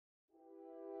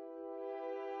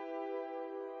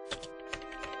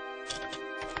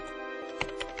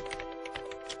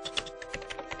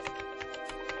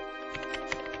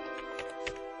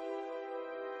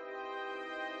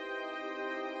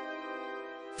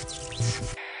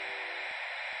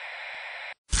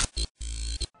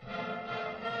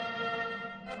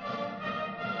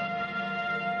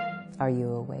Are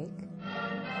you awake?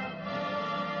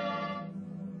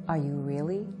 Are you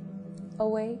really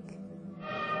awake?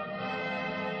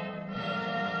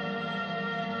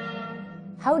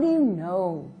 How do you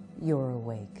know you're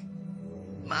awake?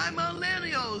 My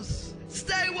millennials,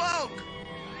 stay woke!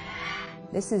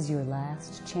 This is your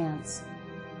last chance.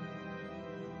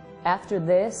 After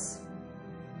this,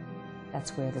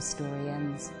 that's where the story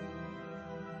ends.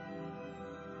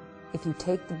 If you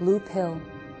take the blue pill,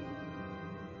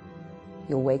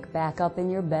 you'll wake back up in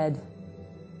your bed,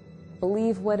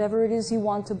 believe whatever it is you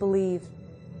want to believe,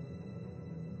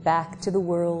 back to the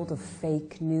world of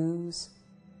fake news,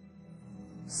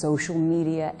 social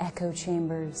media echo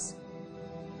chambers,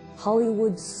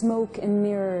 Hollywood smoke and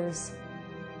mirrors,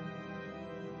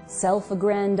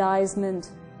 self-aggrandizement,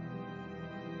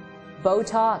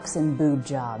 Botox and boob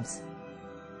jobs.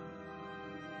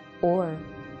 Or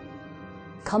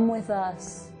come with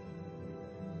us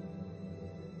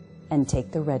and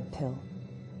take the red pill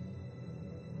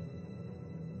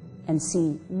and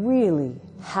see really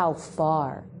how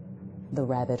far the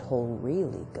rabbit hole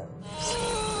really goes.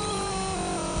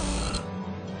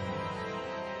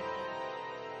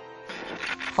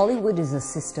 Hollywood is a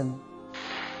system,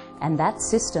 and that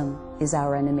system is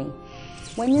our enemy.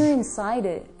 When you're inside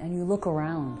it and you look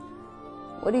around,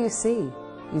 what do you see?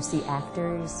 You see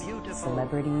actors,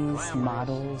 celebrities,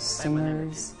 models,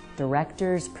 singers,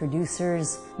 directors,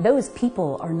 producers. Those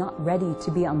people are not ready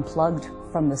to be unplugged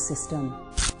from the system.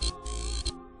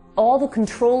 All the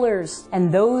controllers and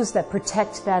those that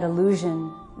protect that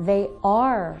illusion, they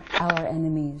are our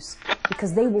enemies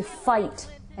because they will fight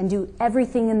and do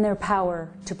everything in their power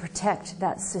to protect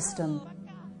that system.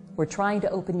 We're trying to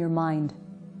open your mind.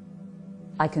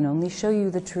 I can only show you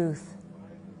the truth,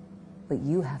 but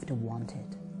you have to want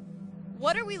it.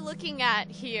 What are we looking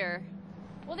at here?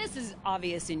 Well, this is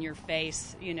obvious in your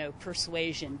face,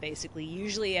 persuasion, basically.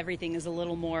 Usually everything is a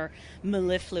little more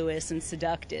mellifluous and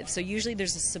seductive. So usually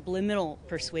there's a subliminal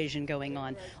persuasion going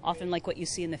on, often like what you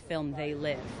see in the film They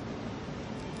Live.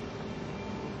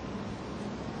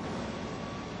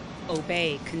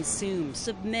 Obey, consume,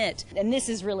 submit. And this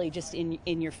is really just in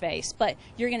your face. But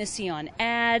you're going to see on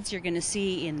ads, you're going to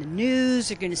see in the news,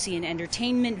 you're going to see in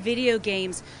entertainment, video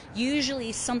games.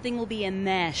 Usually something will be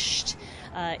enmeshed.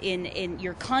 In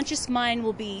your conscious mind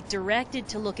will be directed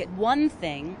to look at one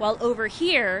thing, while over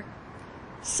here,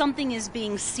 something is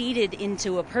being seeded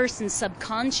into a person's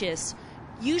subconscious,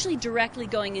 usually directly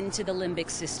going into the limbic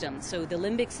system. So the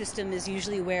limbic system is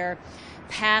usually where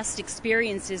past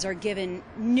experiences are given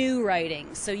new writing,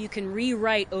 so you can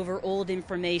rewrite over old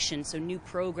information, so new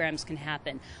programs can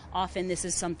happen. Often this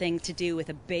is something to do with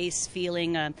a base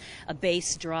feeling, a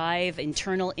base drive,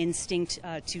 internal instinct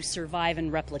to survive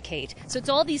and replicate. So it's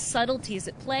all these subtleties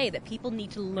at play that people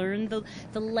need to learn the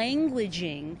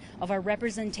languaging of our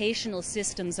representational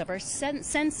systems of our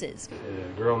senses.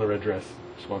 Girl in the red dress,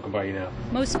 just walking by you now.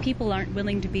 Most people aren't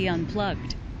willing to be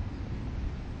unplugged.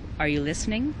 Are you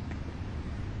listening?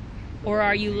 Or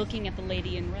are you looking at the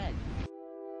lady in red?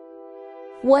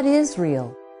 What is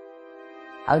real?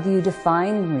 How do you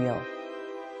define real?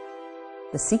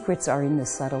 The secrets are in the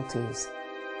subtleties.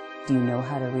 Do you know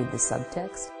how to read the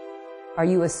subtext? Are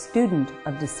you a student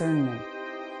of discernment?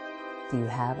 Do you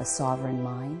have a sovereign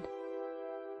mind?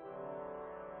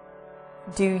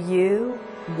 Do you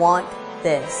want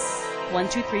this? 1,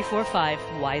 2, 3, 4, 5,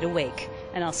 wide awake,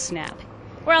 and I'll snap.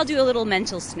 Or I'll do a little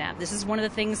mental snap. This is one of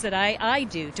the things that I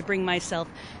do to bring myself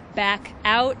back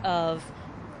out of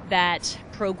that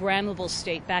programmable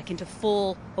state, back into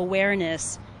full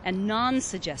awareness and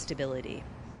non-suggestibility.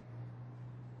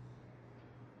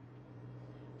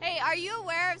 Hey, are you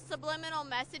aware of subliminal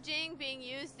messaging being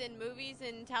used in movies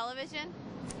and television?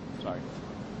 Sorry.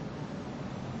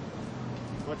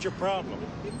 What's your problem?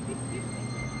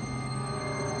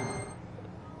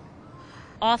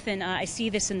 Often I see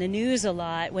this in the news a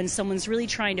lot when someone's really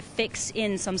trying to fix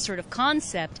in some sort of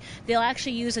concept. They'll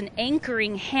actually use an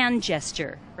anchoring hand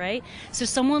gesture, right? So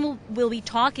someone will be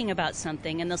talking about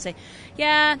something and they'll say,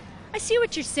 yeah, I see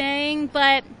what you're saying,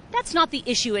 but that's not the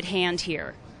issue at hand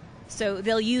here. So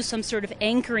they'll use some sort of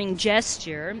anchoring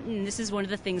gesture, and this is one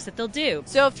of the things that they'll do.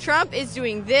 So if Trump is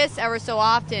doing this ever so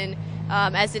often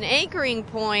as an anchoring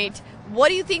point, what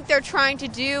do you think they're trying to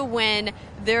do when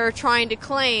they're trying to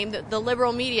claim, that the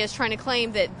liberal media is trying to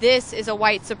claim that this is a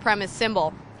white supremacist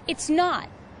symbol? It's not.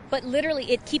 But literally,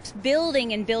 it keeps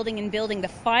building and building and building the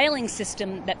filing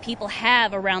system that people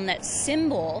have around that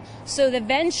symbol, so that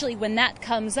eventually when that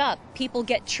comes up, people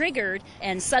get triggered,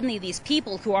 and suddenly these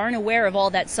people who aren't aware of all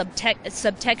that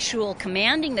subtextual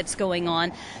commanding that's going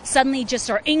on suddenly just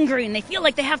are angry, and they feel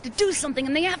like they have to do something,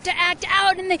 and they have to act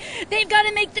out, and they've got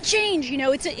to make the change. You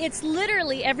know, it's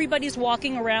literally everybody's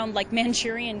walking around like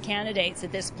Manchurian candidates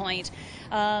at this point,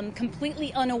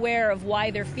 completely unaware of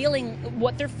why they're feeling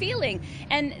what they're feeling.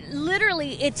 And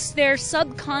literally, it's their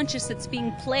subconscious that's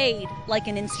being played like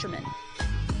an instrument.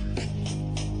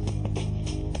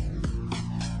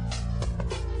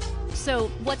 So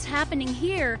what's happening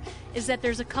here is that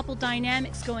there's a couple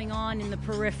dynamics going on in the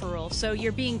peripheral. So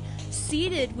you're being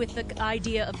seated with the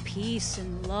idea of peace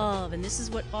and love, and this is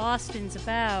what Austin's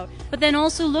about. But then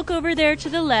also look over there to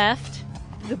the left.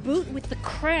 The boot with the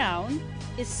crown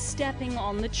is stepping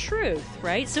on the truth,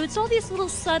 right? So it's all these little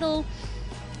subtle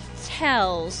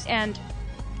tells, and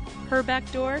her back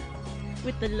door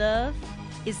with the love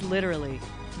is literally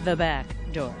the back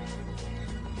door.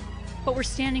 But we're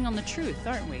standing on the truth,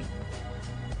 aren't we?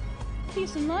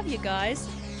 Peace and love, you guys.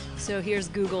 So here's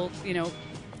Google,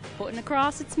 putting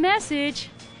across its message.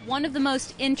 One of the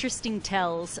most interesting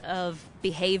tells of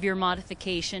behavior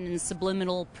modification and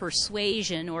subliminal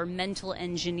persuasion or mental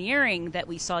engineering that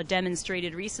we saw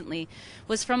demonstrated recently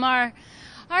was from our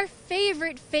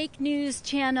favorite fake news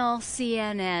channel,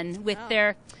 CNN, with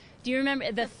their, do you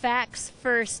remember the Facts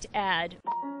First ad?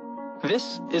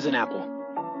 This is an apple.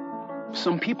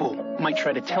 Some people might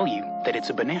try to tell you that it's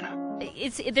a banana.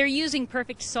 They're using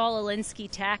perfect Saul Alinsky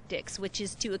tactics, which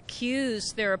is to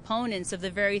accuse their opponents of the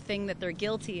very thing that they're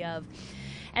guilty of.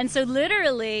 And so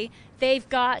literally, they've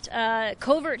got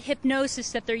covert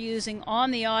hypnosis that they're using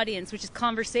on the audience, which is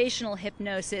conversational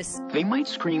hypnosis. They might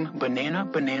scream banana,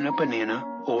 banana,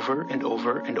 banana over and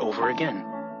over and over again.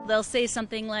 They'll say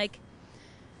something like,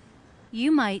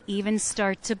 you might even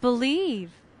start to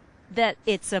believe that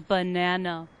it's a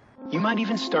banana. You might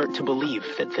even start to believe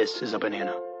that this is a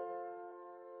banana.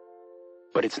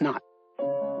 But it's not.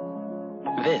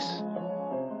 This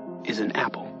is an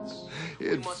apple.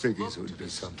 It figures it would be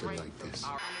something like this.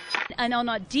 And on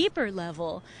a deeper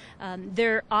level,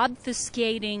 they're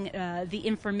obfuscating the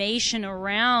information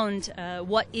around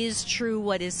what is true,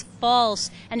 what is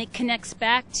false, and it connects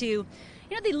back to,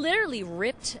 they literally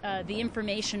ripped the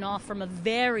information off from a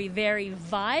very, very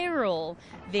viral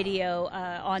video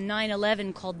on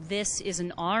 9/11 called This is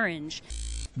an Orange.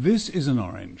 This is an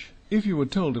orange. If you were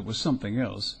told it was something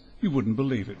else, you wouldn't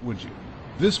believe it, would you?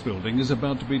 This building is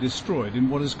about to be destroyed in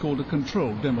what is called a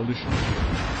controlled demolition.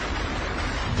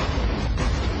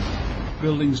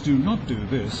 Buildings do not do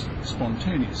this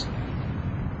spontaneously.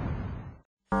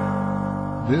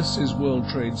 This is World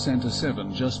Trade Center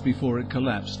 7 just before it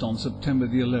collapsed on September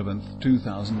the 11th,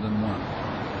 2001.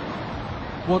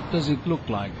 What does it look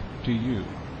like to you?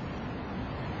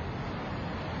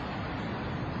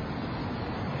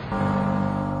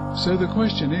 So the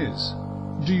question is,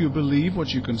 do you believe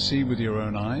what you can see with your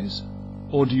own eyes,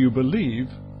 or do you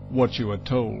believe what you are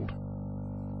told?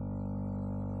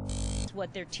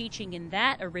 What they're teaching in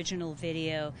that original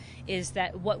video is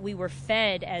that what we were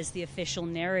fed as the official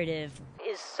narrative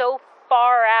is so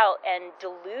far out and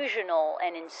delusional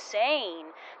and insane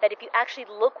that if you actually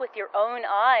look with your own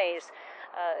eyes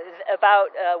about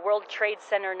World Trade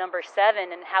Center number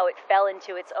 7 and how it fell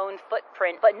into its own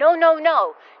footprint. But no,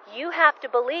 you have to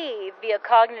believe via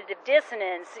cognitive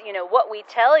dissonance, what we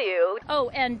tell you. Oh,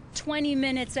 and 20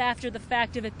 minutes after the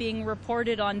fact of it being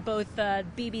reported on both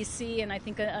BBC and I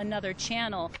think another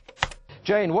channel.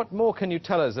 Jane, what more can you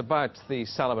tell us about the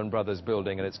Salomon Brothers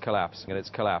building and its collapse,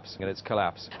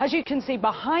 As you can see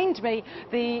behind me,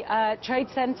 the Trade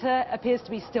Center appears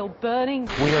to be still burning.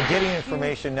 We are getting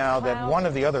information now that one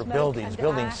of the other buildings,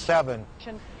 Building 7,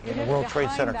 in the World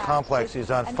Trade Center complex is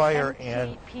on fire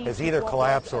and has either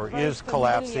collapsed or is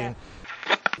collapsing.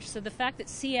 So the fact that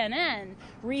CNN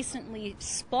recently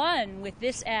spun with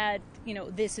this ad,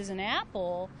 this is an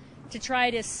apple, to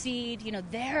try to seed,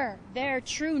 their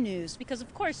true news. Because,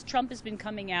 of course, Trump has been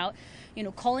coming out,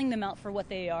 calling them out for what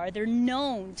they are. They're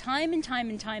known time and time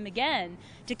and time again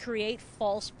to create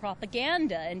false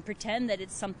propaganda and pretend that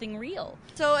it's something real.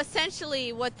 So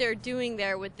essentially what they're doing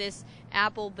there with this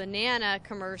Apple banana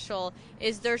commercial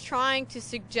is they're trying to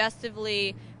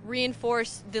suggestively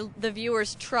reinforce the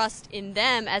viewer's trust in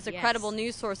them as a credible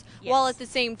news source, while at the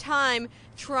same time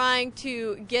trying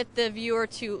to get the viewer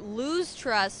to lose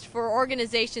trust for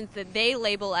organizations that they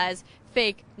label as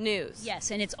fake news.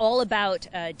 Yes, and it's all about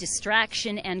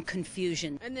distraction and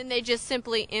confusion. And then they just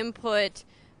simply input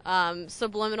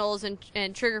subliminals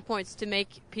and trigger points to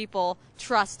make people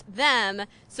trust them,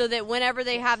 so that whenever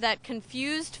they have that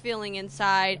confused feeling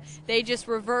inside, they just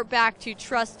revert back to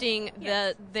trusting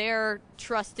their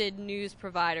trusted news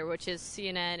provider, which is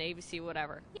CNN, ABC,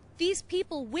 whatever. These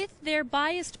people with their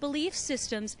biased belief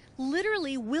systems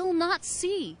literally will not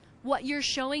see what you're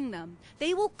showing them.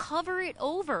 They will cover it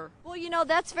over. Well, you know,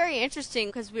 that's very interesting,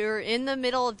 because we were in the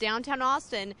middle of downtown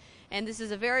Austin, and this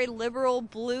is a very liberal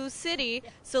blue city.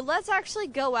 So let's actually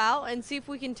go out and see if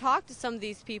we can talk to some of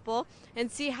these people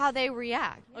and see how they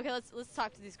react. Okay, let's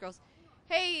talk to these girls.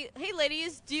 Hey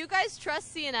ladies, do you guys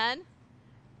trust CNN?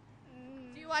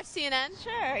 Do you watch CNN?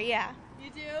 Sure, yeah. You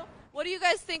do? What do you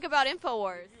guys think about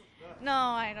InfoWars? No,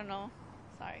 I don't know.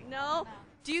 Sorry. No?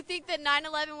 Do you think that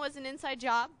 9/11 was an inside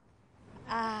job?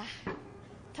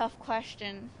 Tough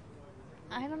question.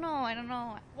 I don't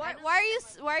know. Why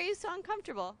are you so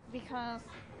uncomfortable? Because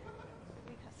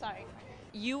sorry.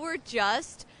 You were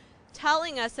just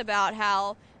telling us about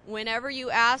how whenever you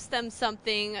ask them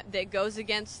something that goes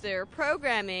against their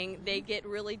programming, they get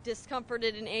really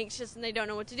discomforted and anxious and they don't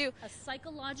know what to do. A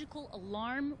psychological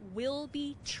alarm will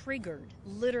be triggered,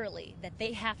 literally, that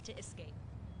they have to escape.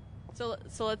 So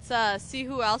let's see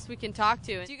who else we can talk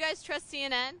to. Do you guys trust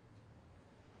CNN?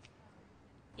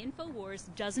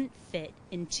 InfoWars doesn't fit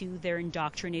into their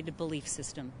indoctrinated belief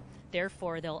system.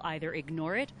 Therefore, they'll either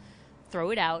ignore it,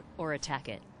 throw it out, or attack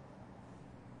it.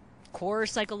 Core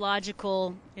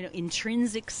psychological,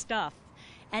 intrinsic stuff.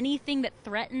 Anything that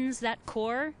threatens that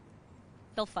core,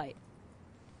 they'll fight.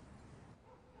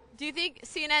 Do you think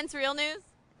CNN's real news?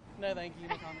 No, thank you.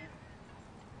 No comment.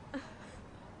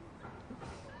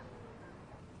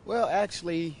 Well,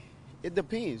 actually, it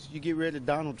depends. You get rid of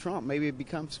Donald Trump, maybe it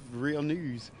becomes real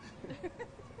news.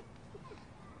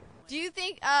 Do you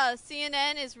think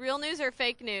CNN is real news or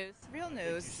fake news? Real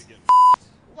news.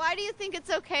 Why do you think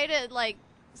it's okay to,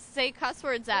 say cuss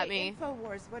words at me?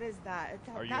 InfoWars, what is that?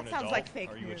 Are you that an sounds adult? like fake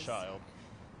Are you news. a child?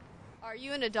 Are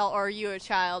you an adult or are you a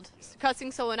child?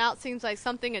 Cussing someone out seems like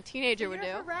something a teenager would do.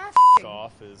 Harassing.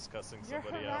 Off is cussing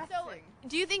somebody out. So,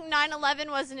 do you think 9/11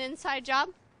 was an inside job?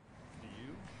 Do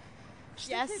you?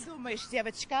 Yes. Думаешь,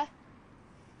 девочка?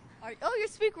 Oh, you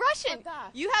speak Russian.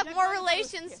 You have more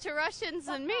relations to Russians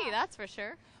than me, that's for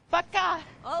sure. Пока.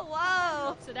 Oh,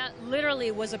 wow. So that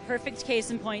literally was a perfect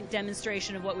case in point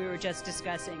demonstration of what we were just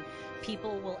discussing.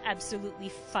 People will absolutely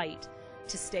fight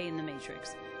to stay in the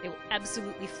matrix. They will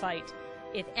absolutely fight.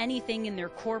 If anything in their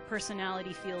core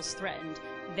personality feels threatened,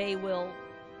 they will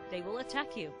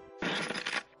attack you.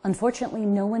 Unfortunately,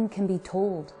 no one can be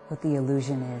told what the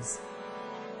illusion is.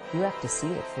 You have to see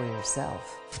it for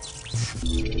yourself.